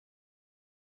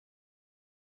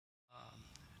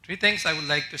Three things I would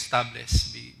like to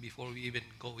establish before we even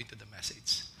go into the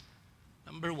message.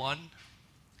 Number one,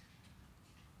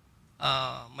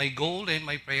 my goal and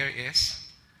my prayer is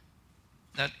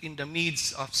that in the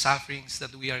midst of sufferings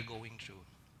that we are going through,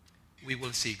 we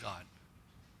will see God.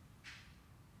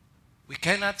 We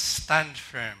cannot stand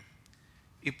firm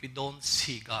if we don't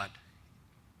see God.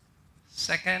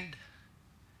 Second,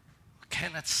 we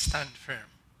cannot stand firm,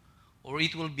 or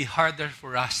it will be harder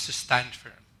for us to stand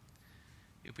firm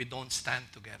if we don't stand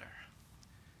together.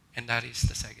 And that is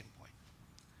the second point.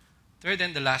 Third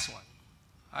and the last one,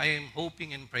 I am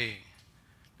hoping and praying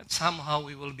that somehow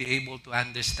we will be able to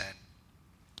understand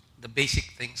the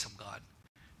basic things of God.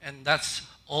 And that's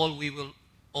all we will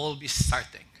all be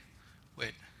starting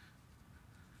with.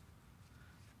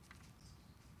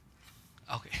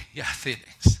 Okay, yeah, three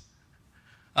things.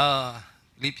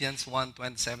 Philippians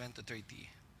 1:27 to 30.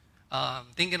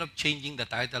 Thinking of changing the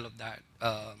title of that.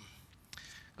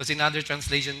 Because in other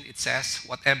translation it says,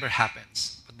 whatever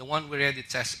happens. But the one we read, it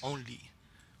says only.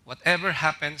 Whatever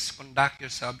happens, conduct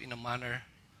yourself in a manner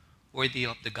worthy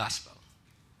of the gospel.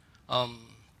 Um,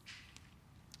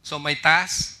 so my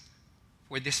task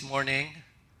for this morning,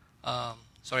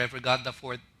 sorry, I forgot the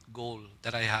fourth goal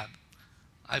that I had.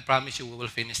 I promise you we will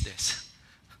finish this.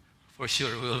 For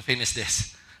sure, we will finish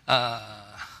this.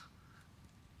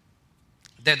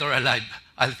 Dead or alive,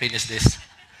 I'll finish this.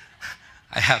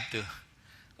 I have to.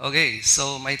 Okay,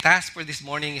 so my task for this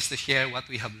morning is to share what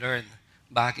we have learned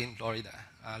back in Florida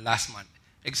last month.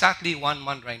 Exactly 1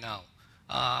 month right now.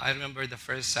 I remember the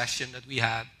first session that we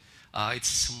had.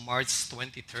 It's March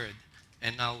 23rd,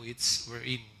 and now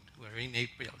we're in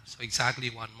April. So exactly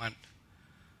 1 month.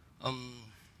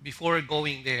 Before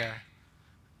going there,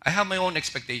 I have my own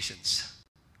expectations.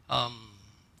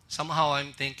 Somehow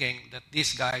I'm thinking that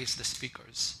these guys, the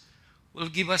speakers, will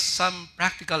give us some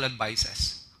practical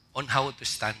advices on how to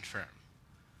stand firm.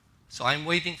 So I'm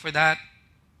waiting for that,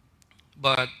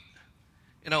 but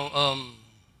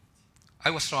I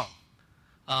was wrong.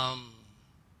 Um,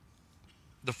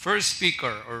 the first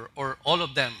speaker, or all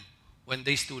of them, when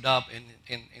they stood up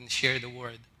and shared the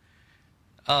word,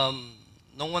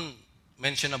 no one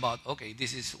mentioned about, okay,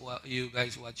 this is what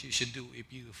you should do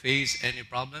if you face any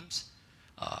problems.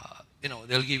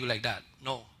 They'll give you like that.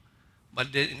 No.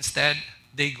 But instead,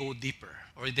 they go deeper,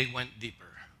 or they went deeper.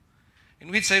 In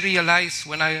which I realized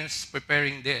when I was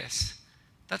preparing this,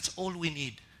 that's all we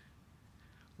need.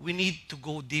 We need to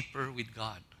go deeper with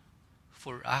God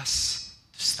for us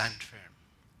to stand firm.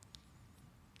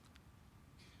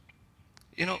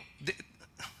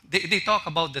 They talk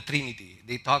about the Trinity.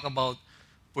 They talk about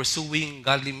pursuing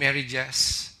godly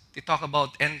marriages. They talk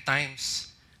about end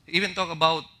times. They even talk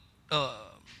about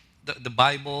the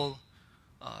Bible,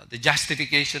 the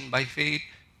justification by faith.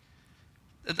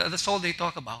 That's all they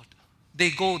talk about. They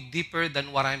go deeper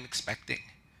than what I'm expecting.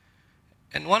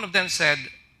 And one of them said,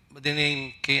 the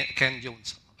name Ken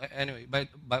Jones. Anyway,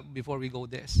 but before we go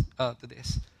to this,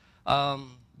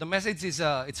 the message is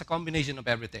it's a combination of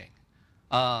everything.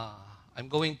 I'm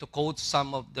going to quote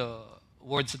some of the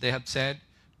words that they have said,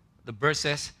 the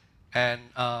verses, and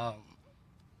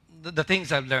the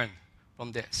things I've learned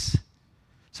from this.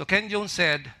 So Ken Jones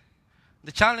said,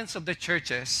 the challenge of the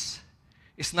churches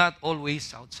is not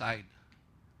always outside,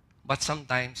 but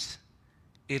sometimes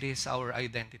it is our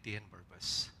identity and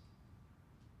purpose.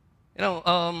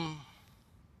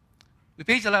 We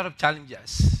face a lot of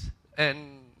challenges,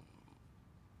 and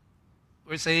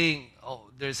we're saying, oh,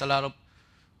 there's a lot of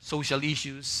social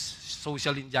issues,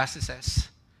 social injustices.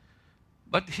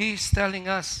 But he's telling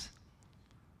us,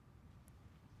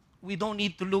 we don't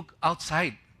need to look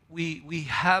outside. We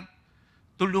have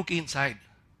to look inside.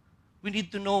 We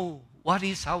need to know what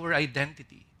is our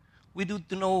identity. We need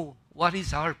to know what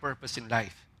is our purpose in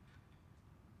life.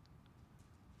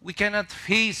 We cannot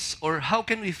face, or how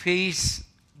can we face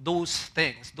those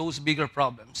things, those bigger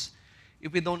problems,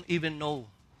 if we don't even know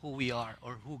who we are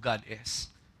or who God is?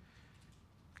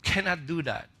 Cannot do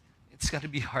that. It's going to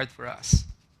be hard for us.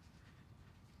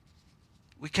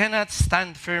 We cannot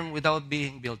stand firm without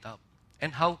being built up.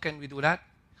 And how can we do that?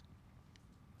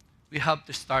 We have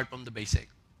to start from the basic.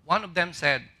 One of them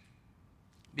said,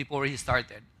 before he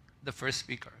started, the first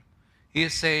speaker, he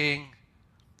is saying,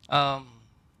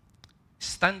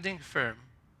 standing firm,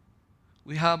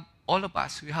 all of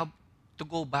us, we have to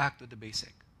go back to the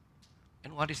basic.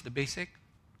 And what is the basic?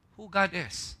 Who God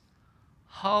is.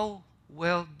 How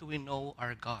well do we know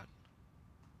our God?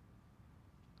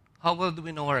 How well do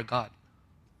we know our God?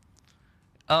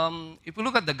 If we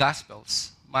look at the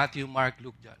Gospels, Matthew, Mark,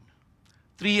 Luke, John,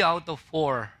 3 out of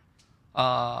 4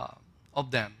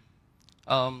 of them,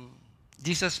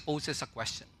 Jesus poses a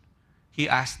question. he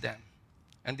asked them,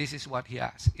 and this is what he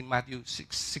asked in Matthew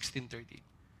 16:13.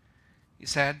 He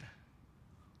said,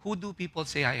 "Who do people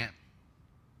say I am?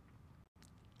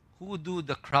 Who do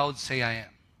the crowd say I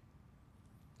am?"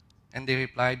 And they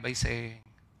replied by saying,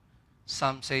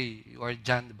 "Some say you are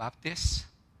John the Baptist,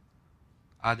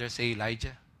 others say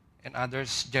Elijah, and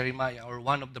others Jeremiah or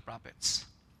one of the prophets."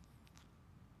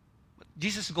 But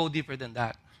Jesus go deeper than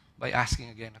that by asking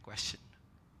again a question.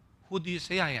 "Who do you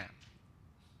say I am?"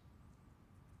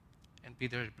 And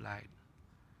Peter replied,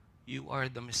 "You are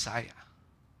the Messiah,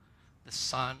 the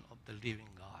Son of the living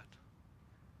God."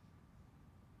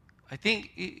 I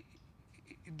think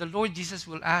the Lord Jesus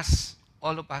will ask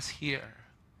all of us here,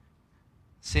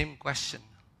 same question.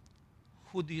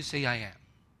 Who do you say I am?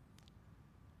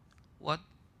 What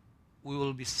we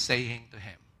will be saying to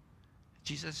him?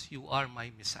 Jesus, you are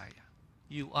my Messiah.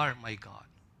 You are my God.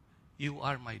 You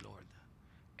are my Lord.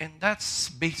 And that's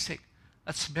basic.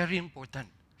 That's very important.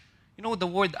 You know the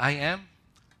word I am?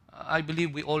 I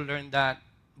believe we all learned that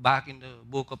back in the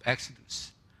book of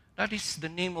Exodus. That is the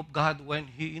name of God when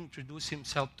he introduced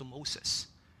himself to Moses.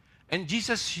 And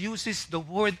Jesus uses the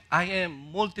word I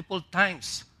am multiple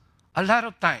times, a lot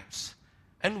of times.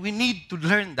 And we need to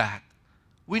learn that.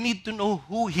 We need to know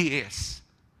who he is.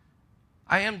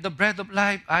 I am the bread of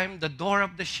life. I am the door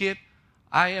of the sheep.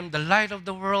 I am the light of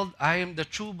the world. I am the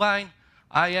true vine.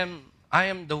 I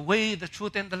am the way, the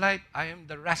truth, and the life. I am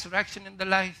the resurrection and the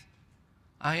life.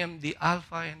 I am the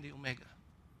Alpha and the Omega.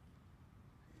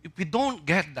 If we don't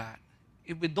get that,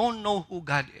 if we don't know who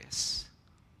God is,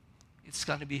 it's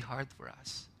going to be hard for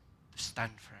us to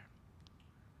stand firm.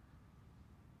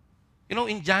 You know,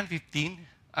 in John 15,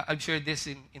 I've shared this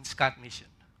in Scott Mission.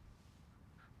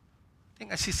 I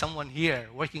think I see someone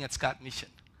here working at Scott Mission.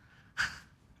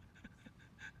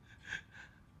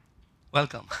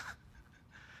 Welcome.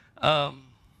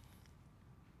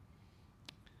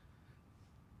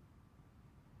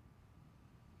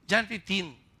 John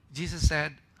 15, Jesus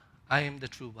said, "I am the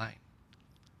true vine.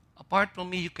 Apart from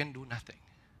me, you can do nothing."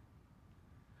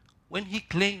 When he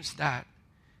claims that,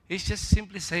 he's just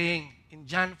simply saying, in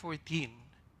John 14,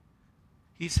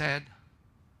 he said,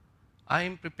 "I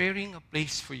am preparing a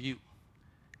place for you.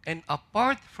 And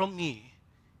apart from me,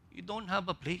 you don't have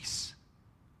a place."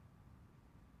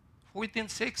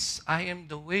 14:6, "I am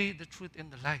the way, the truth,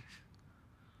 and the life.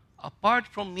 Apart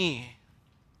from me,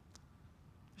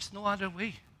 there's no other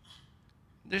way.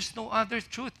 There's no other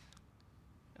truth.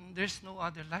 And there's no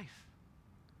other life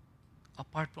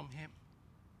apart from him."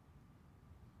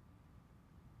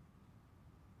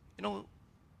 You know,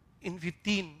 in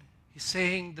 15, he's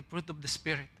saying the fruit of the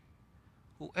Spirit.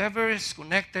 Whoever is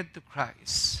connected to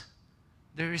Christ,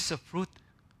 there is a fruit.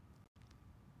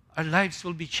 Our lives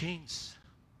will be changed.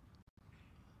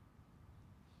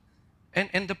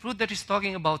 And the fruit that he's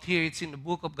talking about here, it's in the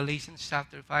book of Galatians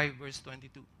chapter 5, verse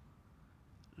 22.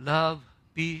 Love,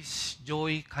 peace,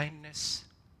 joy, kindness.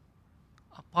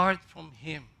 Apart from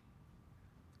him,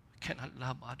 we cannot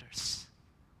love others.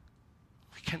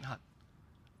 We cannot.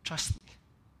 Trust me.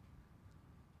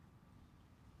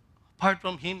 Apart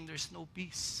from him, there's no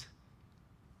peace.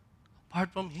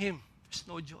 Apart from him, there's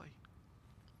no joy.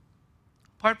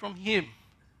 Apart from him,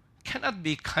 we cannot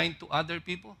be kind to other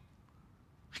people.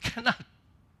 We cannot.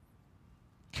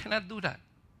 Cannot do that.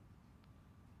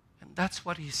 And that's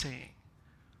what he's saying.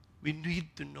 We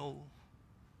need to know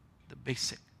the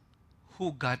basic,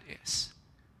 who God is,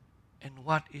 and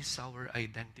what is our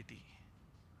identity.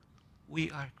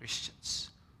 We are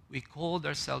Christians. We called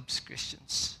ourselves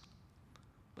Christians.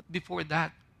 But before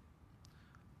that,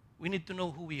 we need to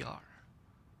know who we are.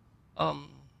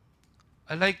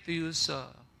 I like to use,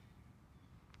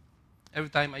 every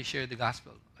time I share the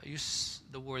gospel, I use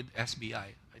the word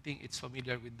SBI. I think it's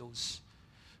familiar with those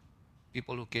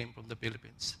people who came from the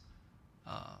Philippines.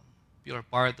 We are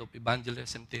part of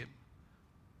evangelism team.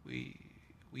 We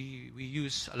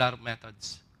use a lot of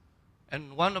methods.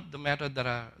 And one of the methods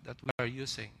that we are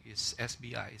using is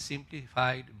SBI,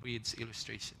 Simplified Breeds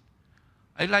Illustration.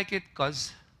 I like it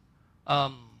because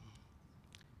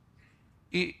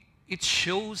it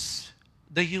shows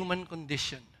the human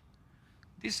condition.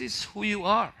 This is who you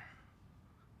are.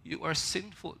 You are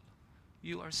sinful.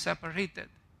 You are separated.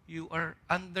 You are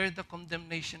under the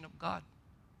condemnation of God.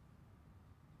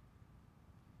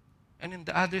 And in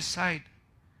the other side,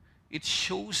 it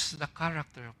shows the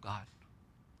character of God.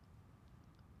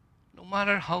 No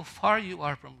matter how far you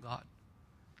are from God,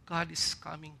 God is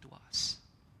coming to us.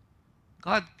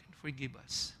 God can forgive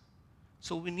us.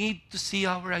 So we need to see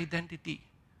our identity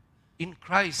in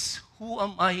Christ. Who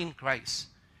am I in Christ?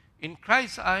 In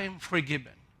Christ, I am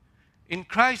forgiven. In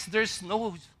Christ, there's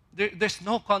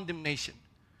no condemnation.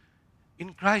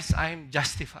 In Christ, I am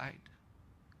justified.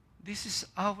 This is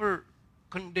our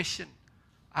condition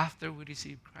after we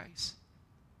receive Christ.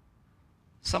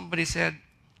 Somebody said,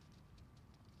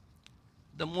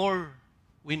 the more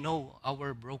we know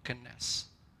our brokenness,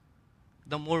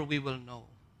 the more we will know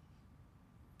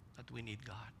that we need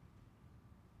God.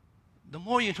 The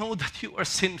more you know that you are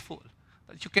sinful,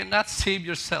 that you cannot save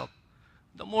yourself,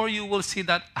 the more you will see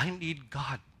that I need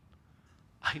God.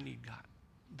 I need God.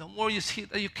 The more you see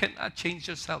that you cannot change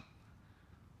yourself,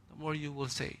 the more you will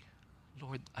say,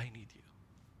 Lord, I need you.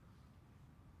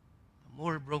 The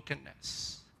more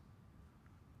brokenness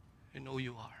you know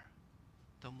you are,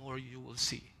 the more you will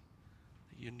see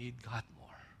that you need God more.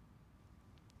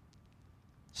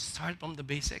 Start from the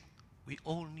basic. We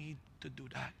all need to do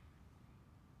that.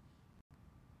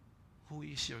 Who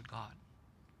is your God?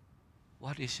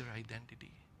 What is your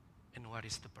identity? And what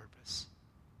is the purpose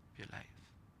of your life?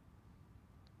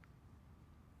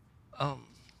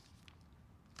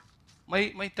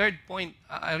 My third point,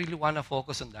 I really want to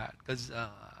focus on that because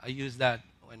I used that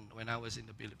when I was in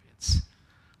the Philippines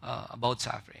about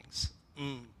sufferings.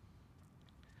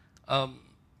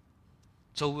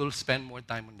 So we'll spend more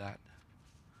time on that.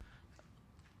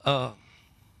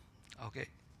 Okay.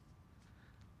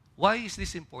 Why is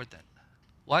this important?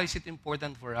 Why is it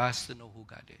important for us to know who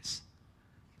God is?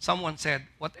 Someone said,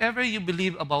 whatever you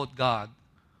believe about God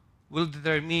will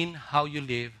determine how you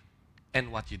live and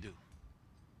what you do.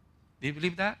 Do you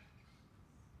believe that?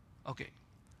 Okay.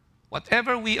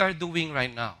 Whatever we are doing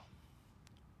right now,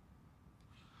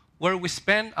 where we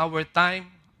spend our time,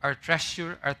 our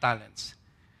treasure, our talents,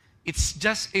 it's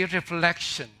just a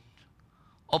reflection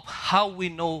of how we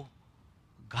know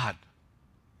God.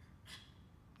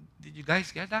 Did you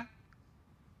guys get that?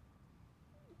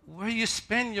 Where you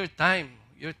spend your time,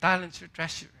 your talents, your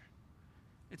treasure,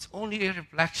 it's only a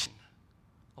reflection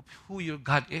of who your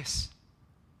God is.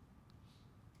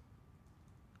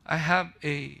 I have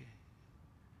when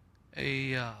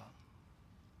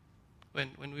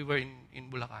we were in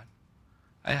Bulacan,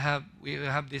 we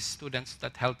have these students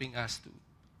that helping us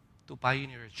to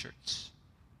pioneer a church.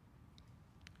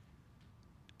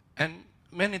 And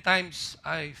many times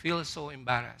I feel so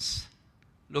embarrassed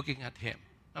looking at him.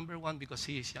 Number one, because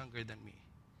he is younger than me.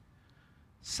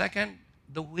 Second,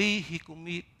 the way he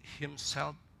commit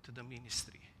himself to the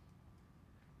ministry.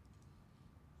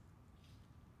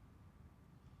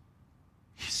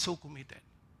 He's so committed.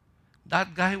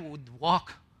 That guy would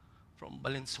walk from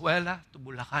Valenzuela to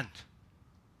Bulacan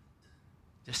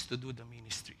just to do the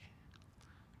ministry.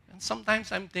 And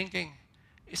sometimes I'm thinking,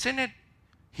 isn't it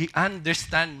he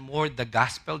understands more the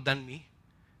gospel than me?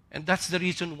 And that's the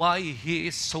reason why he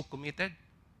is so committed.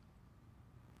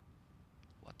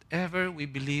 Whatever we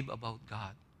believe about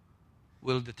God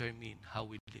will determine how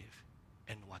we live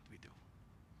and what we do.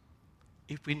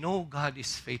 If we know God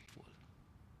is faithful,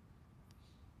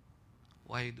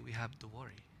 why do we have to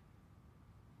worry?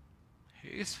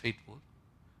 He is faithful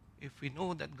if we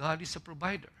know that God is a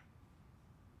provider.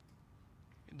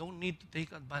 You don't need to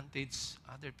take advantage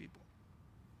of other people.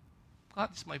 God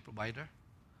is my provider.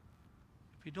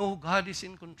 If you know God is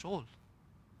in control,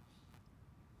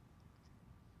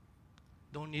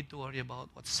 don't need to worry about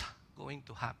what's going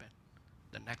to happen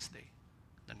the next day,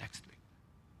 the next week.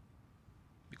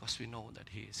 Because we know that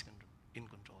He is in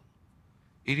control.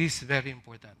 It is very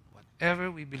important.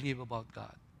 Whatever we believe about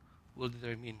God will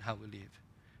determine how we live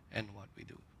and what we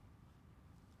do.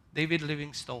 David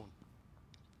Livingstone,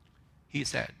 he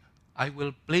said, I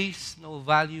will place no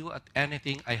value at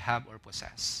anything I have or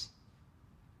possess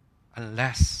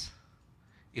unless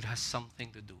it has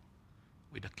something to do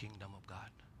with the kingdom of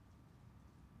God.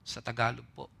 Sa Tagalog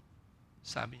po,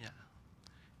 sabi niya,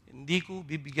 hindi ko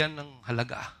bibigyan ng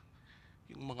halaga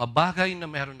yung mga bagay na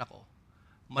meron ako,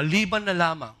 maliban na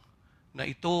lamang na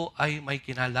ito ay may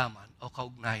kinalaman o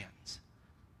kaugnayan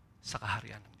sa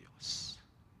kaharian ng Diyos.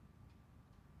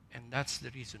 And that's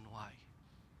the reason why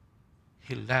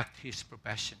he left his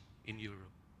profession in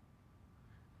Europe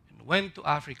and went to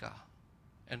Africa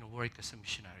and worked as a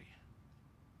missionary.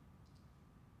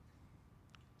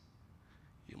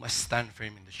 You must stand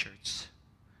firm in the church.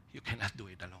 You cannot do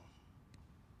it alone.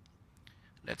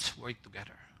 Let's work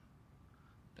together.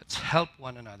 Let's help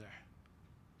one another.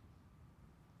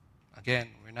 Again,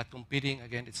 we're not competing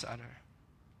against each other.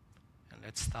 And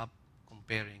let's stop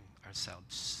comparing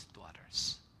ourselves to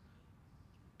others.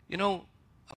 You know,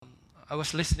 I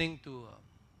was listening to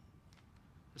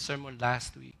a sermon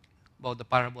last week about the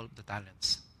parable of the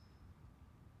talents.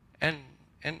 And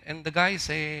the guy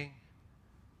saying,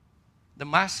 the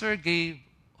master gave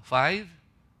 5,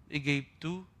 they gave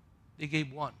 2, they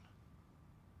gave 1.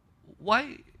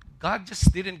 Why God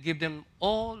just didn't give them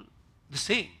all the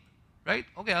same, right?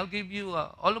 Okay, I'll give you,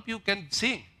 all of you can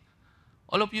sing.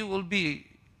 All of you will be,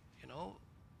 you know,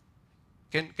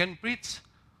 can preach.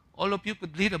 All of you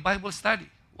could lead a Bible study.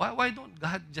 Why don't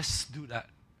God just do that?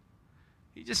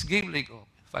 He just gave like, oh,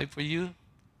 5 for you,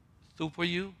 2 for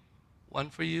you, 1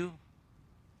 for you.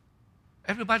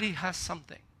 Everybody has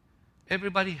something.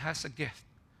 Everybody has a gift.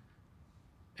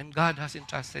 And God has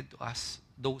entrusted to us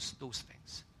those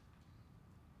things.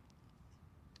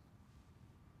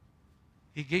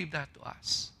 He gave that to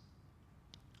us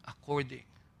according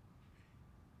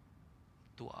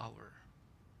to our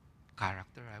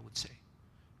character, I would say,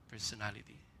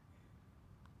 personality.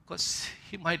 Because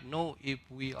He might know if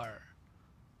we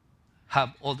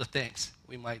have all the things,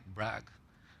 we might brag.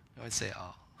 We might say,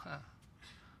 oh,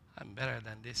 I'm better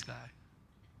than this guy.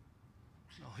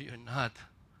 No, you're not.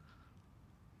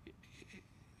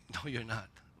 No, you're not.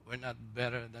 We're not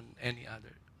better than any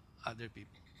other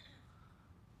people.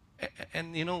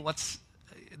 And you know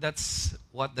that's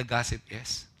what the gossip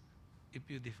is. If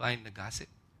you define the gossip,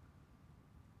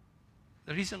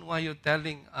 the reason why you're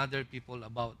telling other people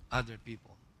about other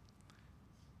people,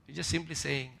 you're just simply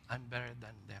saying, I'm better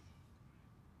than them.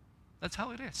 That's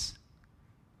how it is.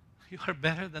 You are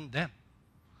better than them.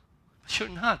 But you're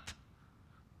not.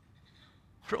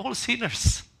 We're all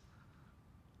sinners.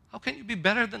 How can you be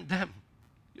better than them?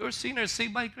 You're sinners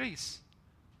saved by grace.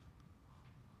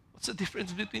 What's the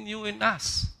difference between you and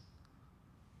us?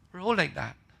 We're all like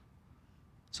that.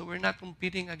 So we're not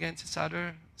competing against each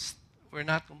other. We're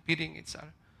not competing each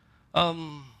other.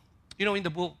 You know, in the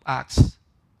book of Acts,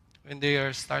 when they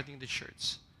are starting the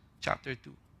church, chapter 2,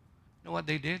 you know what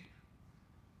they did?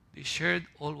 They shared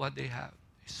all what they have.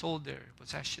 They sold their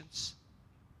possessions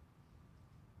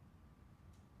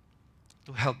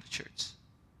to help the church.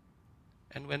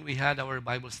 And when we had our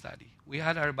Bible study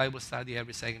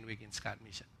every second week in Scott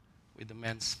Mission with the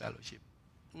men's fellowship.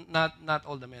 Not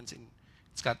all the men in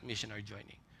Scott Mission are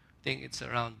joining. I think it's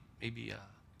around maybe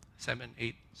 7,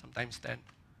 8, sometimes 10.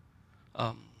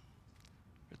 We're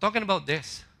talking about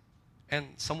this. And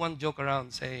someone joked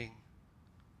around saying,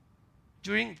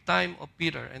 during the time of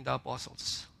Peter and the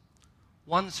apostles,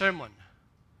 one sermon,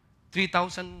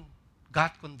 3,000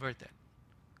 got converted.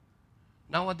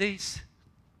 Nowadays,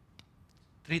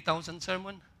 3,000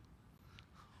 sermon,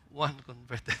 one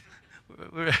converted.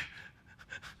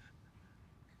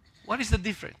 What is the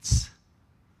difference?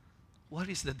 What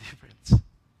is the difference?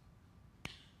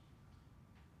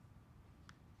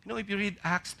 You know, if you read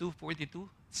Acts 2:42,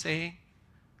 saying,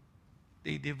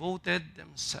 they devoted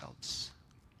themselves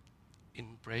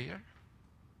in prayer,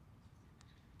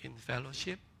 in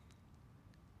fellowship,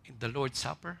 in the Lord's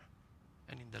Supper,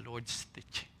 and in the Lord's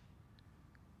teaching.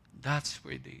 That's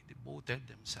where they devoted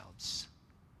themselves.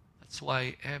 That's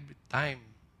why every time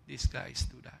these guys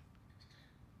do that,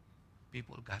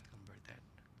 people got converted.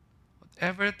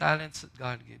 Whatever talents that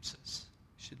God gives us,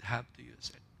 we should have to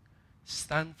use it.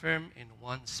 Stand firm in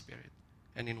one spirit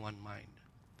and in one mind.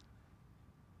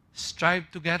 Strive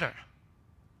together.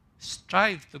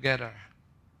 Strive together.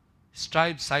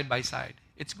 Strive side by side.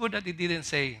 It's good that he didn't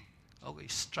say, okay,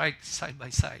 strike side by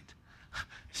side.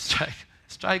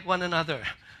 Strike one another.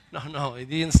 No, it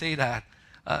didn't say that.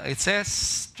 It says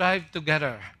strive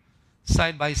together,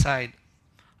 side by side.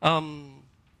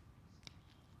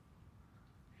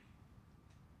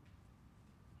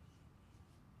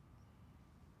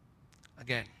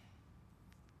 Again,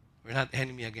 we're not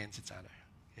enemy against each other.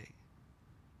 Okay?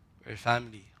 We're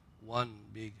family, one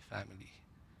big family.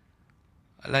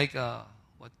 I like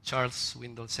what Charles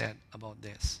Swindoll said about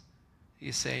this.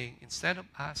 He's saying, instead of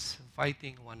us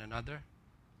fighting one another,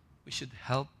 we should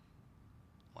help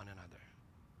one another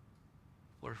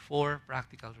for 4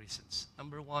 practical reasons.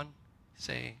 Number 1,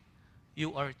 saying,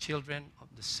 you are children of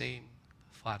the same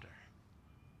Father.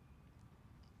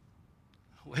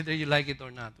 Whether you like it or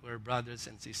not, we're brothers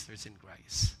and sisters in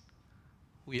Christ.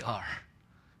 We are.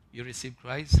 You receive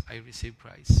Christ, I receive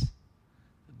Christ.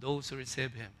 Those who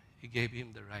receive Him, He gave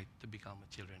him the right to become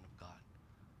a children of God.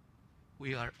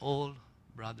 We are all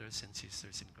brothers and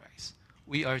sisters in Christ.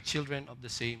 We are children of the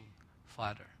same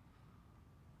Father.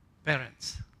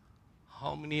 Parents,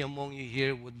 how many among you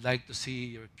here would like to see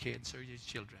your kids or your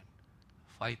children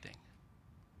fighting?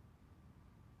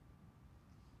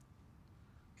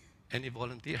 Any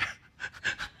volunteer?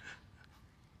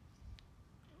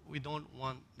 We don't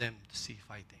want them to see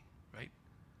fighting, right?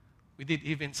 We did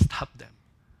even stop them.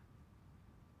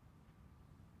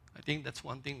 I think that's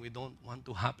one thing we don't want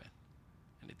to happen.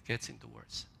 And it gets into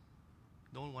worse.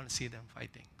 Don't want to see them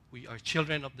fighting. We are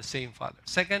children of the same Father.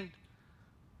 Second,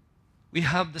 we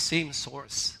have the same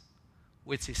source,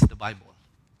 which is the Bible.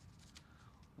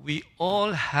 We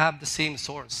all have the same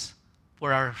source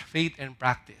for our faith and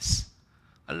practice.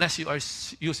 Unless you are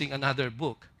using another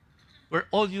book. We're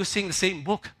all using the same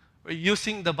book. We're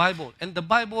using the Bible. And the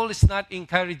Bible is not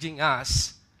encouraging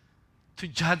us to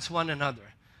judge one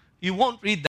another. You won't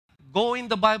read that. Go in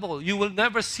the Bible. You will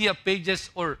never see a pages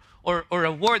or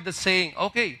a word that's saying,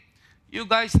 okay, you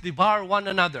guys devour one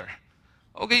another.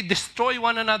 Okay, destroy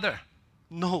one another.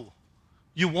 No,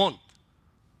 you won't.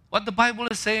 What the Bible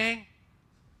is saying,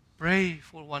 pray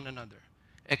for one another.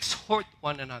 Exhort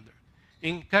one another.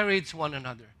 Encourage one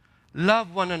another.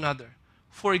 Love one another.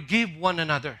 Forgive one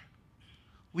another.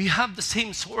 We have the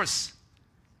same source.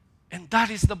 And that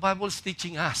is the Bible's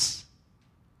teaching us.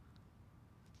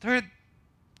 Third,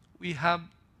 we have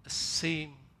the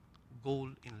same goal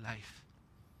in life.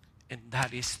 And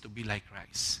that is to be like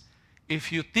Christ.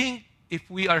 If you think if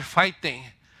we are fighting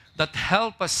that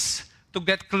help us to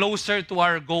get closer to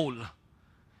our goal,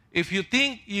 if you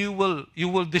think you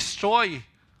will destroy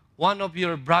one of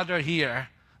your brother here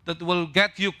that will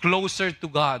get you closer to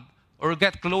God or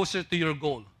get closer to your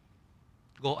goal,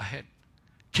 go ahead.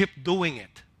 Keep doing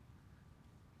it.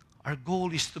 Our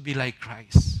goal is to be like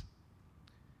Christ.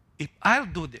 If I'll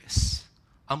do this,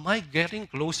 am I getting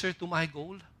closer to my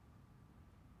goal?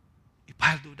 If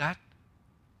I'll do that,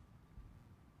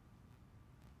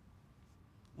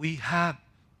 we have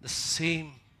the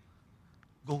same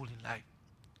goal in life,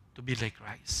 to be like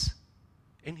Christ.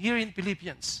 And here in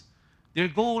Philippians, their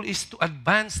goal is to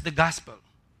advance the gospel,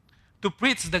 to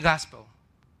preach the gospel,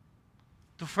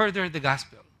 to further the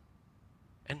gospel.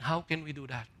 And how can we do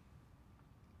that?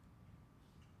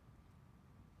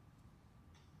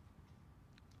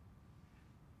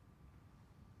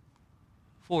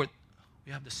 Fourth,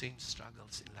 we have the same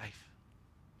struggles in life.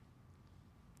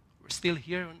 We're still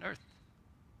here on earth.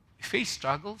 We face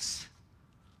struggles.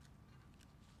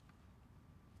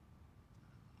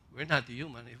 We're not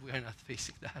human if we are not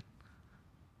facing that.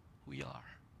 We are.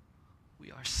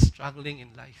 We are struggling in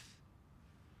life.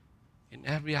 In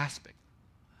every aspect.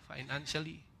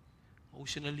 Financially,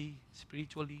 emotionally,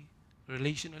 spiritually,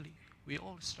 relationally. We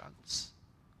all struggles.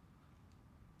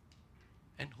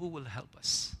 And who will help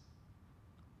us?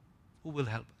 Who will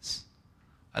help us?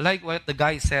 I like what the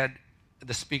guy said,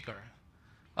 the speaker.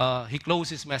 He closed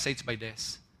his message by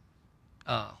this.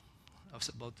 I was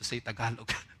about to say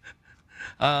Tagalog.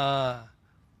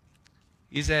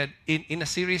 He said, in a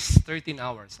series, 13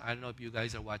 hours. I don't know if you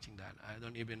guys are watching that. I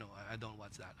don't even know. I don't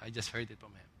watch that. I just heard it from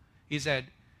him. He said,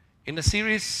 in a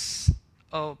series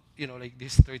of, like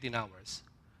these 13 hours,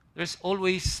 there's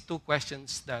always two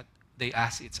questions that they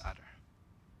ask each other.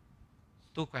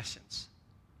 Two questions.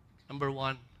 Number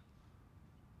one,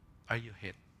 are you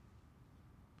hit?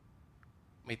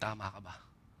 May tama ka ba?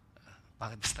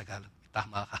 Bakit ba sa Tagalog? May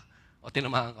tama ka? O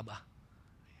tinamaan ka ba?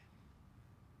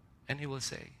 And he will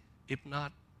say, if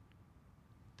not,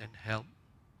 then help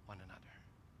one another.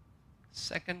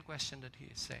 Second question that he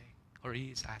is saying, or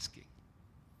he is asking,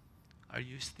 are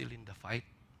you still in the fight?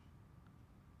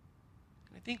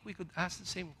 And I think we could ask the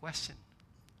same question.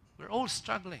 We're all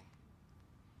struggling.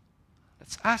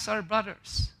 Let's ask our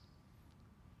brothers,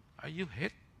 are you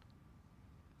hit?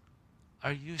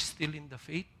 Are you still in the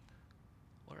faith?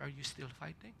 Or are you still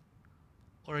fighting?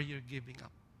 Or are you giving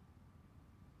up?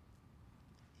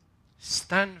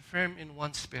 Stand firm in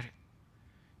one spirit.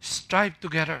 Strive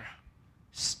together.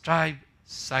 Strive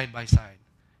side by side.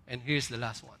 And here's the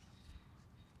last one.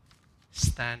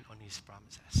 Stand on His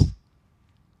promises.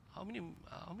 How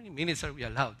many minutes are we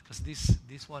allowed? Because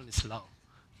this one is long.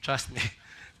 Trust me,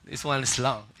 this one is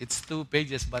long. It's 2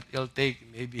 pages, but it'll take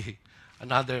maybe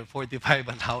another 45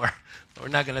 an hour. We're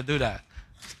not going to do that.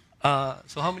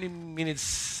 So how many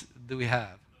minutes do we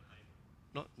have?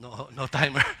 No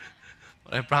timer.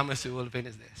 But I promise you we'll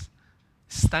finish this.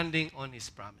 Standing on His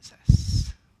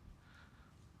promises.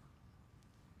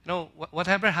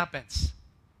 Whatever happens,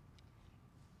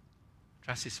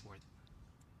 trust His word.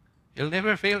 He'll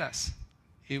never fail us.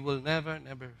 He will never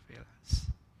fail us.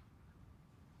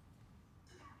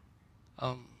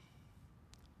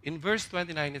 In verse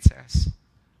 29 it says,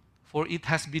 for it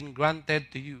has been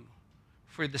granted to you,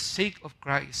 for the sake of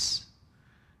Christ,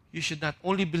 you should not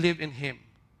only believe in Him,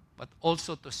 but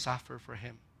also to suffer for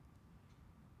Him.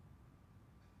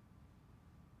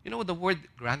 You know the word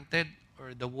granted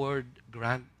or the word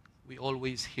grant, we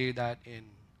always hear that in,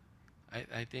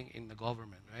 I think in the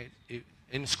government, right?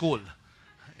 In school.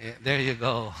 Yeah, there you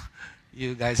go.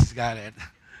 You guys got it.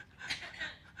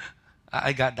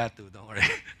 I got that too, don't worry.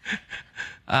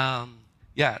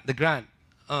 The grant.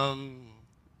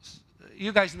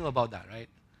 You guys knew about that, right?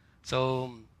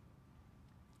 So,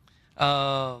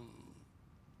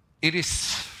 it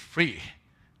is free.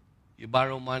 You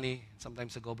borrow money,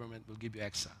 sometimes the government will give you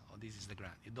extra. Oh, this is the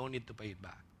grant. You don't need to pay it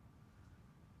back.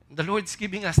 And the Lord's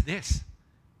giving us this.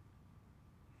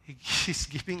 He's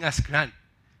giving us grant.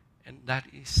 And that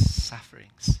is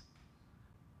sufferings.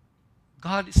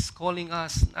 God is calling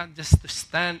us not just to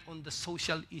stand on the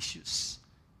social issues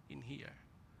in here.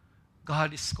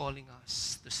 God is calling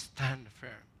us to stand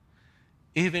firm,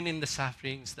 even in the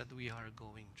sufferings that we are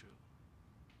going through.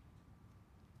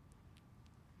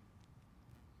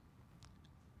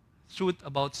 Truth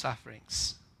about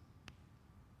sufferings.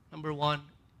 Number one,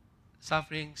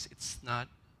 sufferings, it's not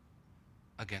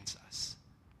against us.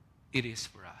 It is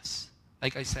for us.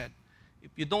 Like I said,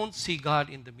 if you don't see God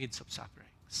in the midst of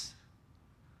sufferings,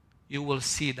 you will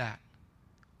see that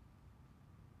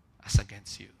as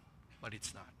against you, but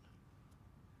it's not.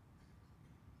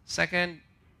 Second,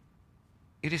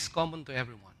 it is common to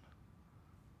everyone.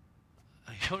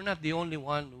 You're not the only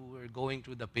one who are going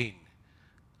through the pain.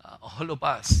 All of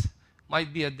us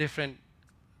might be a different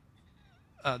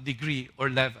degree or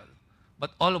level,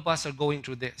 but all of us are going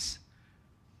through this.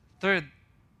 Third,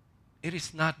 it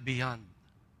is not beyond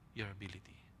your ability.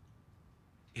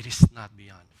 It is not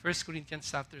beyond. 1 Corinthians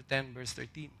chapter 10, verse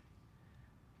 13.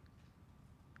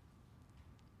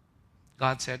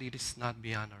 God said it is not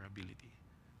beyond our ability.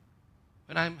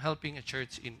 When I'm helping a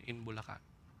church in Bulacan,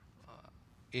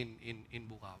 in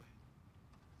Bukawi,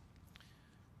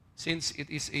 since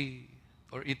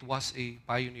it was a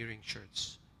pioneering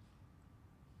church,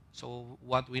 so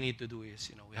what we need to do is,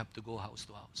 we have to go house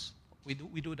to house. We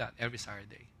do that every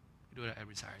Saturday.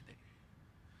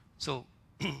 So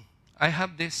I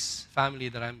have this family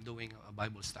that I'm doing a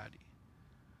Bible study.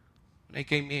 When I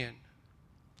came in,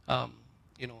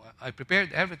 I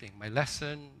prepared everything, my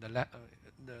lesson,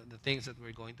 the things that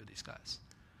we're going to discuss.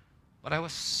 But I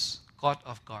was caught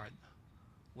off guard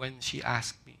when she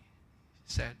asked me,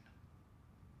 said,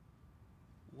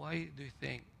 "Why do you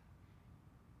think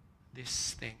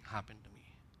this thing happened to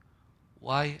me?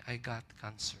 Why I got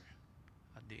cancer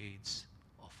at the age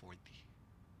of 40?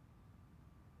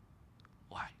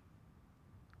 Why?"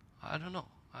 I don't know.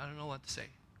 I don't know what to say.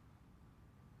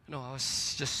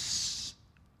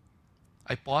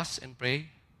 I pause and pray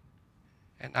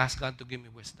and ask God to give me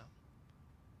wisdom.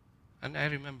 And I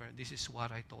remember this is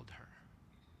what I told her.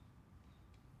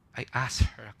 I asked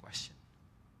her a question.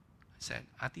 I said,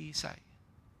 "Ati Isay,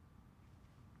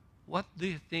 what do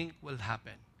you think will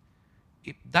happen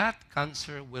if that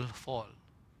cancer will fall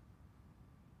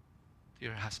to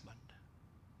your husband,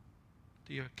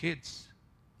 to your kids,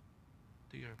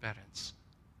 to your parents?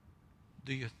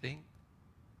 Do you think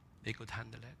they could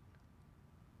handle it?"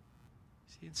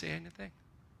 She didn't say anything.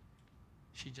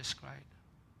 She just cried.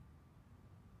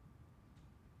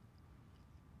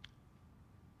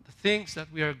 The things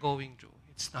that we are going through,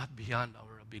 it's not beyond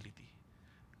our ability.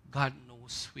 God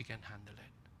knows we can handle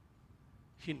it.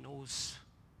 He knows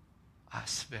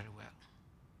us very well.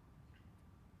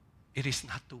 It is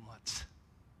not too much.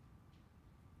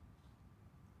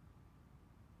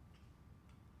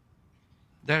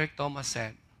 Derek Thomas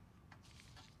said,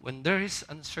 when there is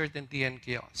uncertainty and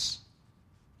chaos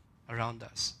around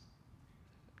us,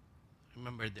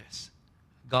 remember this: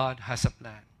 God has a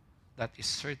plan that is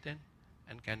certain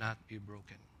and cannot be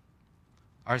broken.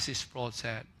 R.C. Sproul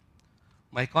said,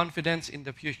 "My confidence in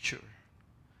the future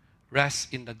rests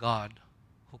in the God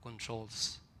who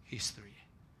controls history."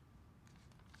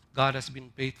 God has been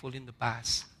faithful in the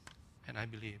past, and I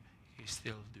believe He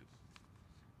still do.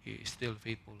 He is still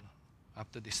faithful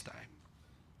up to this time.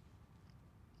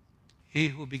 He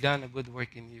who began a good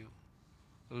work in you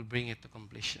will bring it to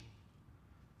completion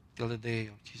till the day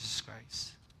of Jesus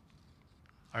Christ.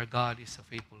 Our God is a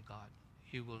faithful God.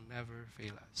 He will never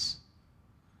fail us.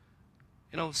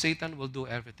 Satan will do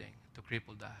everything to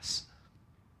cripple us.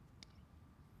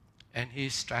 And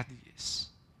his strategies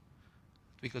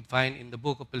we could find in the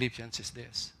book of Philippians is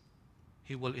this: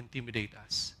 he will intimidate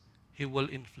us. He will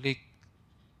inflict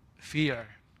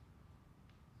fear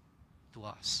to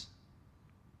us.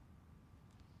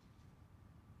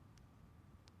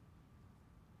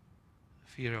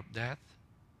 Fear of death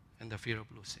and the fear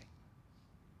of losing.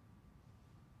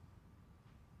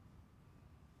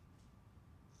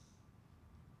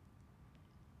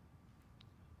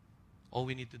 All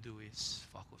we need to do is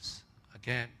focus.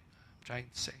 Again, I'm trying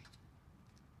to say,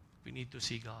 we need to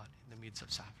see God in the midst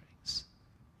of sufferings.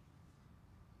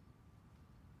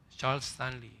 Charles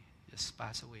Stanley just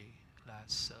passed away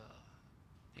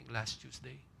last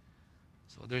Tuesday.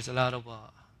 So there's a lot of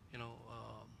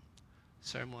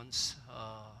sermons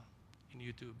in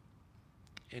YouTube,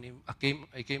 and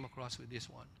I came across with this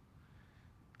one.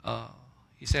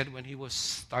 He said when he was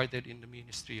started in the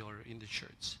ministry or in the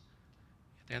church,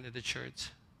 attended the church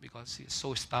because he's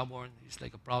so stubborn. He's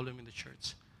like a problem in the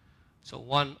church. So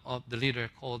one of the leader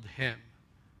called him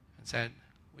and said,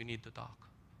 we need to talk.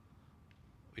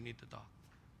 We need to talk.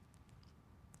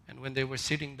 And when they were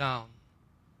sitting down,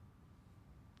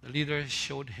 the leader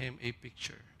showed him a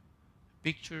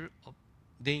picture of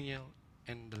Daniel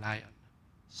and the lion.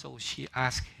 So she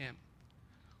asked him,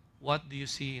 what do you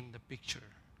see in the picture?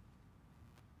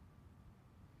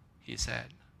 He said,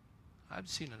 I've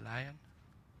seen a lion.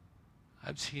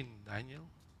 I've seen Daniel.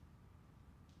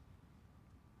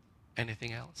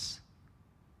 Anything else?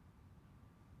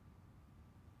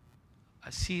 I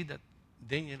see that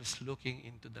Daniel is looking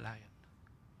into the lion.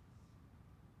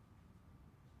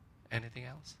 Anything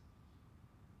else?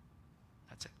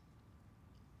 That's it.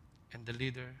 And the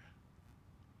leader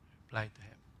replied to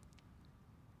him,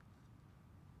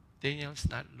 Daniel's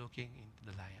not looking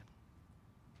into the lion.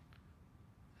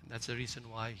 And that's the reason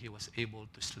why he was able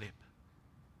to sleep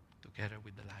together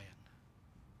with the lion.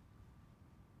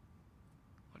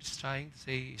 What he's trying to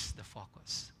say is the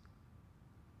focus.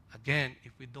 Again,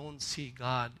 if we don't see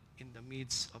God in the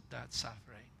midst of that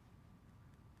suffering,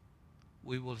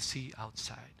 we will see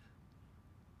outside.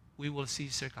 We will see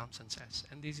circumstances.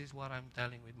 And this is what I'm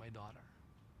telling with my daughter.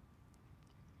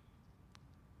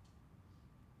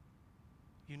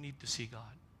 You need to see God.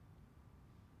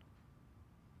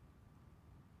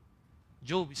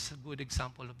 Job is a good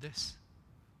example of this.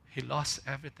 He lost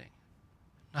everything.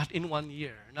 Not in 1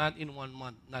 year, not in 1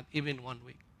 month, not even 1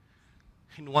 week.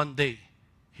 In 1 day,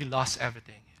 he lost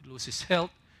everything. He lost his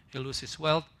health, he lost his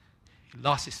wealth, he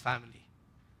lost his family.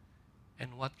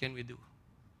 And what can we do?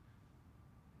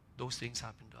 Those things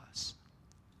happen to us.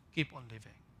 Keep on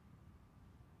living.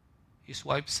 His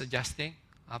wife suggesting,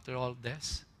 after all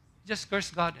this, just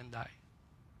curse God and die.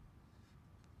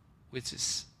 Which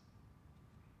is,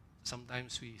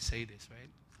 sometimes we say this, right?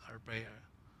 Our prayer,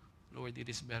 Lord, it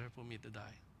is better for me to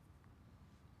die.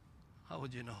 How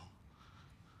would you know?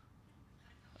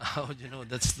 How would you know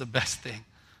that's the best thing?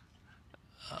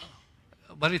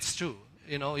 But it's true.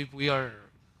 You know, if we are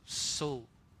so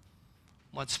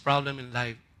much problem in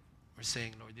life, we're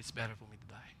saying, Lord, it's better for me to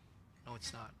die. No,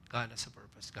 it's not. God has a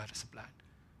purpose. God has a plan.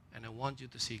 And I want you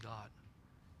to see God.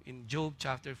 In Job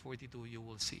chapter 42, you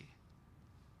will see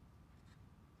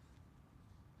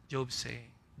Job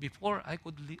saying, before I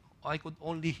could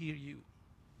only hear you.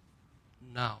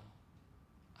 Now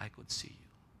I could see you.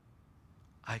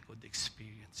 I could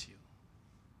experience you.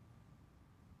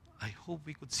 I hope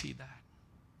we could see that.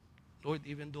 Lord,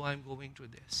 even though I'm going through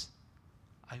this,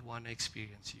 I want to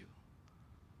experience you.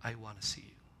 I want to see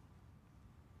you.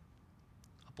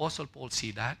 Apostle Paul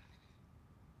see that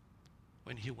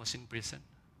when he was in prison.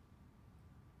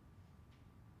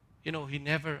 You know, he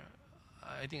never,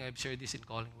 I think I've shared this in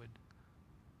Collingwood,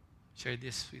 shared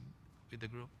this with the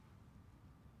group.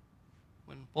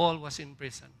 When Paul was in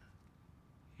prison,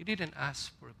 he didn't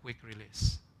ask for a quick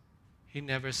release. He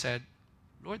never said,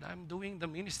 Lord, I'm doing the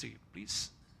ministry.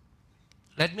 Please,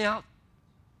 let me out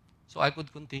so I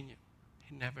could continue.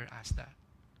 He never asked that.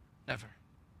 Never.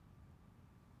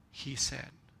 He said,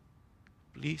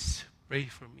 please pray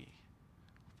for me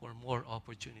for more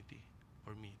opportunity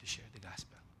for me to share the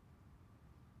gospel.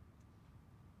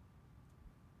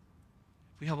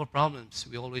 If we have our problems,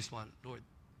 we always want, Lord,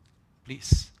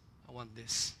 please, I want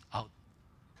this out.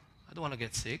 I don't want to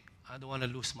get sick. I don't want to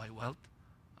lose my wealth.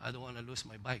 I don't want to lose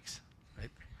my bikes, right?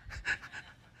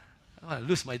 I don't want to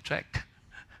lose my track.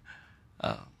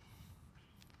 I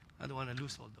don't want to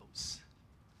lose all those.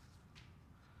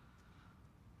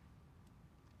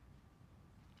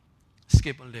 Just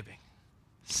keep on living.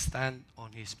 Stand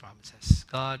on His promises.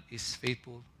 God is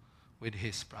faithful with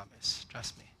His promise.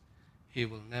 Trust me. He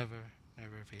will never,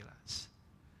 never fail us.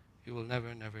 He will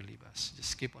never, never leave us.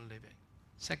 Just keep on living.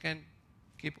 Second,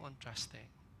 keep on trusting.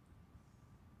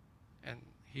 And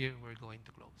here we're going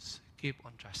to close. Keep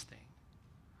on trusting.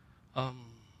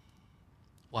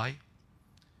 Why?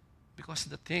 Because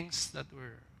the things that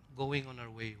were going on our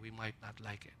way, we might not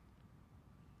like it.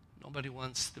 Nobody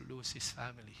wants to lose his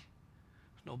family.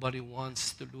 Nobody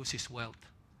wants to lose his wealth.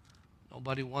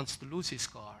 Nobody wants to lose his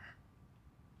car.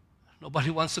 Nobody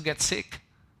wants to get sick.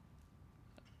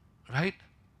 Right?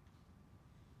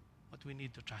 But we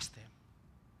need to trust Him.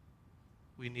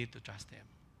 We need to trust Him.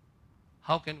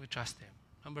 How can we trust Him?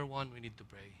 Number one, we need to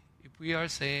pray. If we are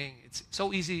saying, it's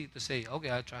so easy to say,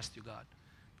 okay, I trust you, God.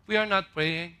 If we are not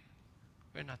praying,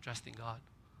 we're not trusting God.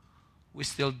 We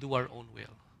still do our own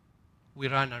will. We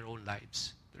run our own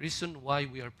lives. The reason why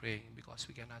we are praying, because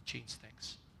we cannot change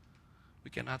things. We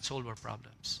cannot solve our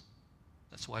problems.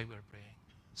 That's why we're praying.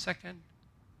 Second,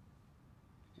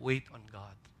 wait on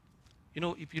God.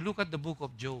 If you look at the book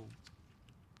of Job,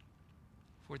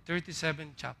 for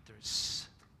 37 chapters,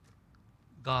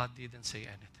 God didn't say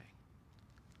anything.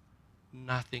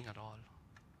 Nothing at all.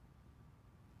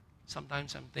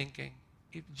 Sometimes I'm thinking,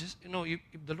 if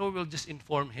the Lord will just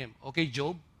inform him, okay,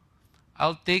 Job,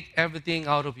 I'll take everything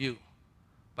out of you.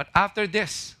 But after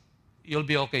this, you'll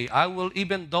be okay. I will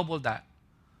even double that.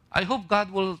 I hope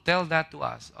God will tell that to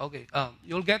us. Okay,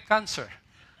 you'll get cancer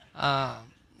uh,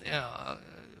 you know,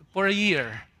 for a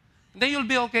year. Then you'll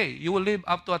be okay. You will live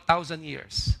up to 1,000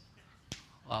 years.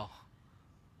 Wow.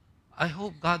 I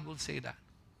hope God will say that.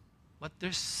 But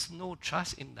there's no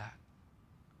trust in that.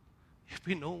 If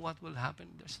we know what will happen,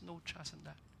 there's no trust in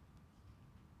that.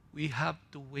 We have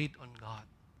to wait on God.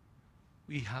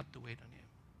 We have to wait on Him.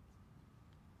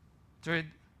 Third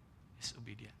is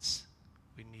obedience.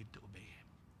 We need to obey Him.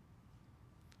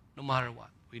 No matter what,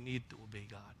 we need to obey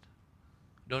God.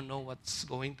 Don't know what's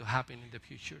going to happen in the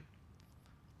future.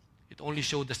 It only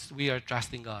shows that we are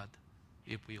trusting God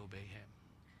if we obey Him.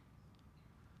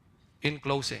 In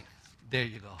closing, there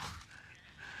you go.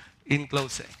 In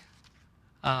closing,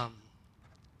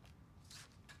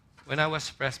 when I was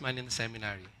freshman in the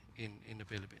seminary in the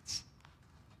Philippines,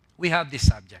 we have this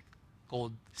subject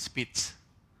called speech.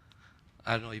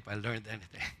 I don't know if I learned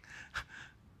anything.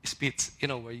 Speech,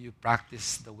 where you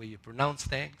practice the way you pronounce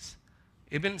things.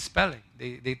 Even spelling,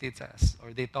 they teach us,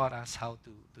 or they taught us how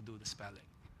to do the spelling.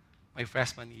 My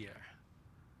freshman year.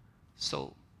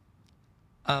 So,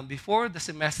 before the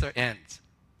semester ends,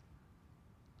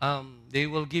 they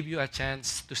will give you a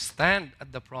chance to stand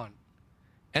at the front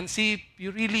and see if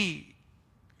you really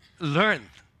learn.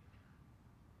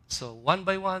 So one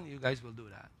by one, you guys will do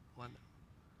that.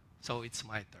 So it's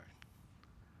my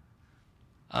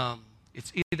turn.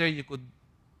 It's either you could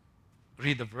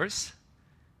read a verse,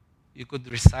 you could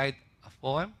recite a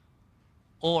poem,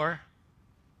 or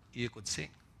you could sing.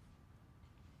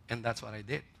 And that's what I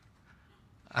did.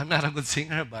 I'm not a good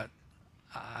singer, but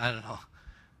I don't know.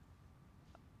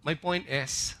 My point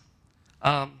is,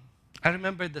 I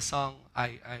remember the song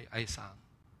I sang,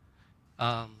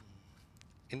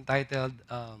 entitled,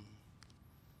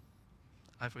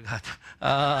 I forgot.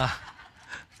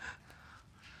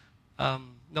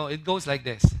 No, it goes like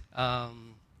this.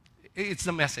 It's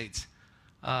the message.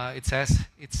 It says,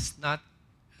 it's not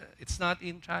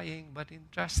in trying, but in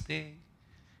trusting.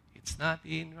 It's not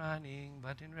in running,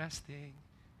 but in resting.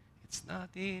 It's not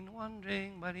in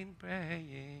wondering, but in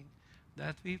praying,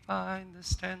 that we find the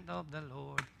strength of the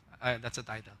Lord. That's the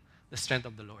title, The Strength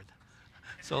of the Lord.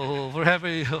 So whoever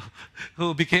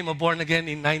who became a born again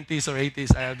in 90s or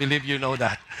 80s, I believe you know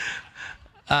that.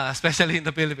 Especially in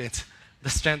the Philippines, the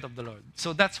strength of the Lord.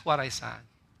 So that's what I sang,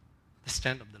 the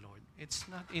strength of the Lord. It's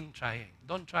not in trying.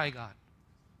 Don't try God.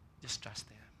 Just trust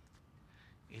Him.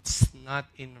 It's not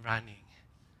in running.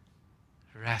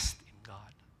 Rest in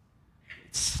God.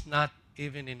 It's not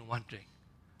even in wondering,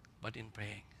 but in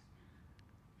praying.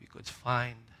 We could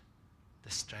find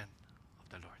the strength of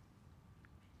the Lord.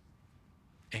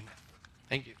 Amen.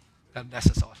 Thank you. God bless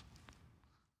us all.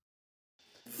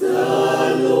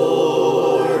 The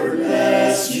Lord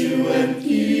bless you and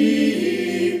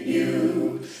keep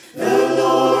you. The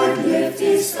Lord lift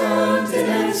His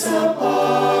countenance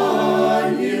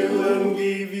upon you and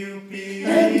give you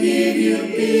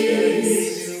peace.